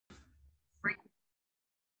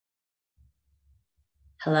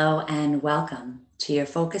Hello and welcome to your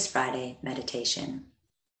Focus Friday meditation.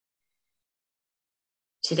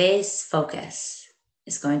 Today's focus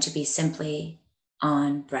is going to be simply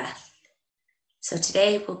on breath. So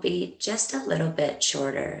today will be just a little bit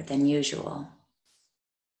shorter than usual.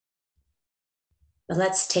 But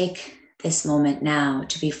let's take this moment now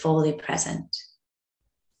to be fully present.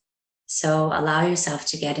 So allow yourself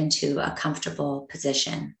to get into a comfortable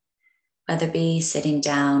position, whether it be sitting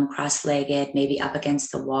down, cross-legged, maybe up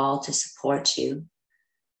against the wall to support you,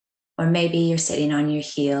 or maybe you're sitting on your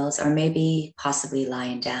heels, or maybe possibly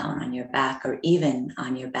lying down on your back or even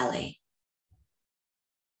on your belly.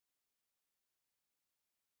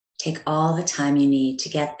 Take all the time you need to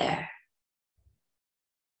get there.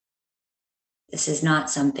 This is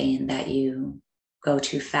not something that you go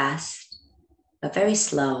too fast, but very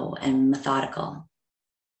slow and methodical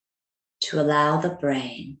to allow the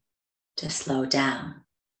brain to slow down,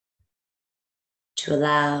 to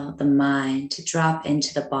allow the mind to drop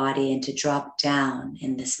into the body and to drop down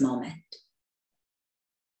in this moment.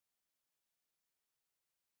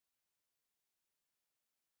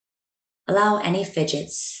 Allow any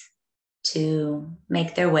fidgets to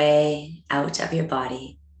make their way out of your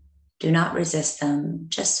body. Do not resist them,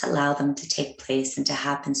 just allow them to take place and to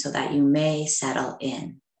happen so that you may settle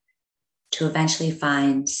in, to eventually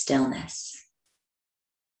find stillness.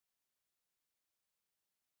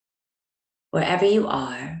 Wherever you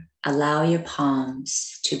are, allow your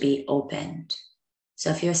palms to be opened. So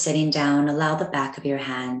if you're sitting down, allow the back of your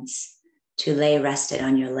hands to lay rested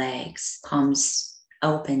on your legs, palms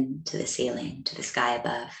open to the ceiling, to the sky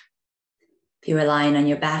above. If you are lying on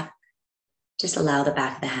your back, just allow the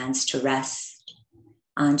back of the hands to rest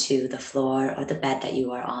onto the floor or the bed that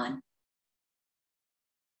you are on.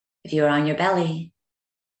 If you are on your belly,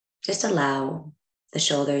 just allow the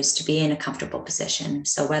shoulders to be in a comfortable position.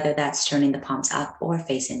 So whether that's turning the palms up or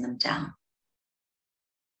facing them down.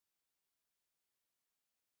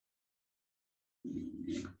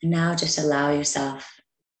 And now just allow yourself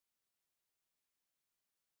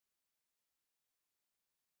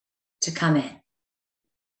to come in,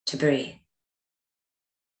 to breathe,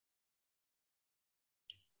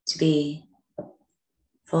 to be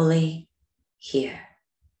fully here.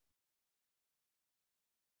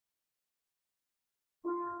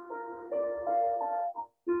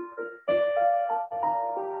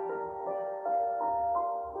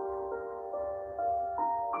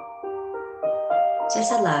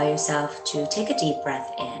 Just allow yourself to take a deep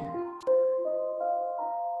breath in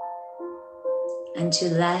and to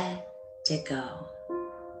let it go.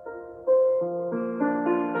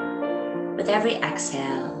 With every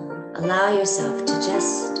exhale, allow yourself to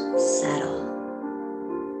just settle.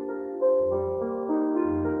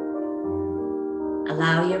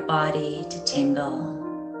 Allow your body to tingle.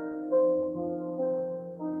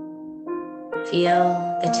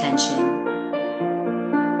 Feel the tension.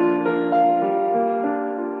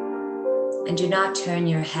 And do not turn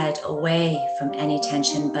your head away from any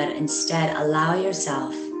tension, but instead allow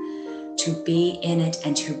yourself to be in it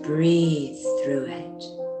and to breathe through it.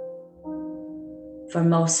 For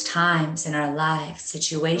most times in our life,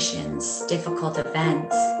 situations, difficult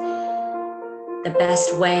events, the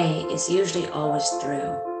best way is usually always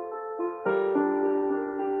through.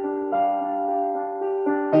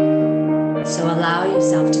 So allow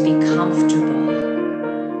yourself to be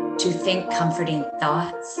comfortable, to think comforting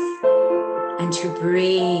thoughts, and to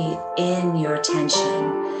breathe in your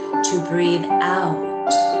tension, to breathe out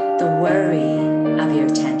the worry of your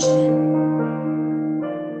tension.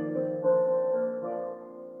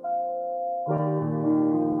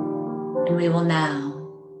 And we will now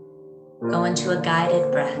go into a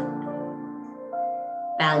guided breath,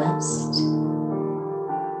 balanced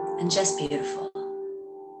and just beautiful.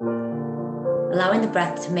 Allowing the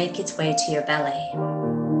breath to make its way to your belly.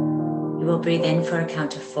 You will breathe in for a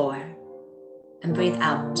count of 4. And breathe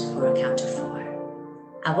out for a count of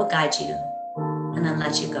 4. I will guide you and then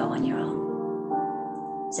let you go on your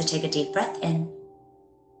own. So take a deep breath in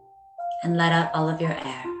and let out all of your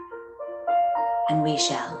air. And we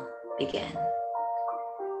shall begin.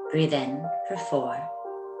 Breathe in for 4,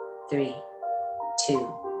 3, 2,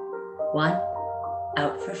 1.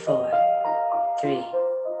 Out for 4, 3,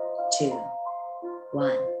 2,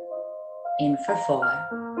 1. In for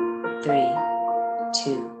 4, 3,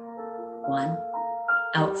 2, 1.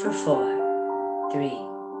 Out for 4, 3,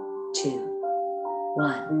 2,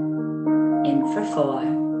 1. In for 4,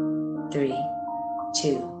 3,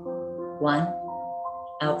 2, 1.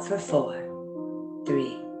 Out for 4,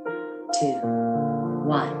 3, 2,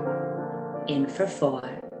 1. In for 4,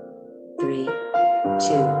 3, 2,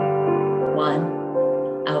 1.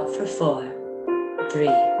 Out for 4, 3,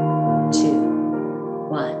 2,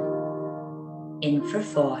 1. In for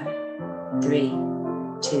 4, 3,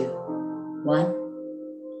 2, 1.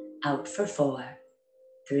 Out for 4,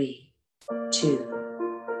 3, 2.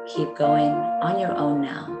 Keep going on your own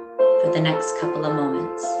now for the next couple of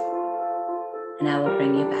moments, and I will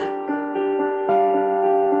bring you back.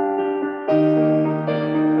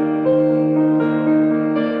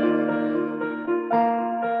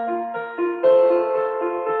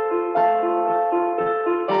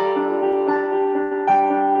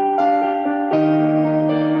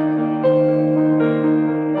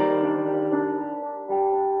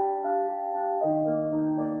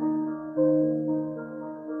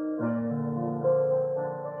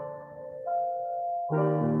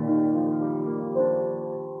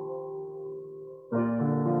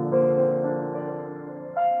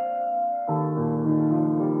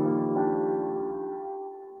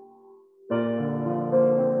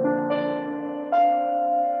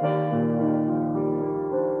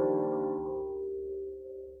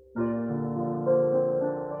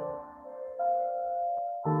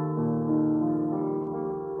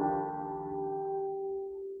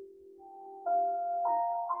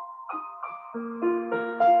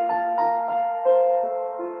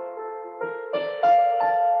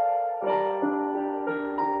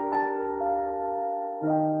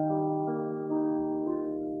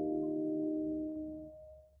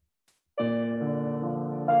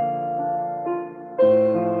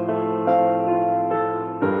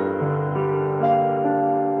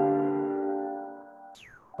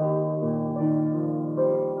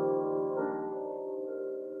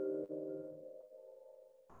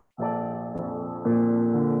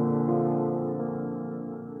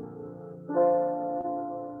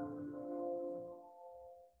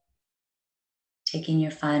 Taking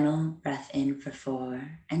your final breath in for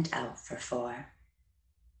 4 and out for 4.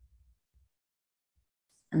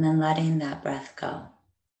 And then letting that breath go.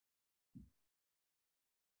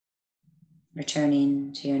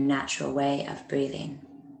 Returning to your natural way of breathing.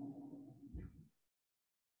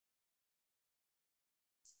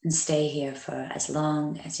 And stay here for as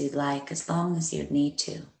long as you'd like, as long as you'd need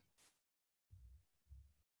to.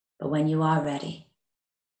 But when you are ready,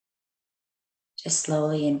 just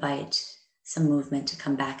slowly invite some movement to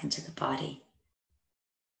come back into the body.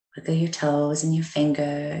 Wiggle your toes and your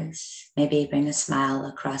fingers, maybe bring a smile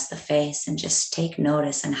across the face and just take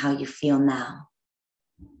notice on how you feel now.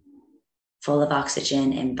 Full of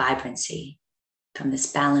oxygen and vibrancy from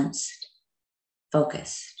this balanced,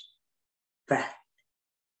 focused breath.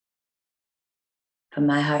 From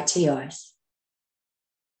my heart to yours,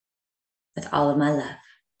 with all of my love.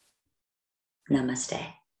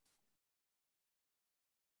 Namaste.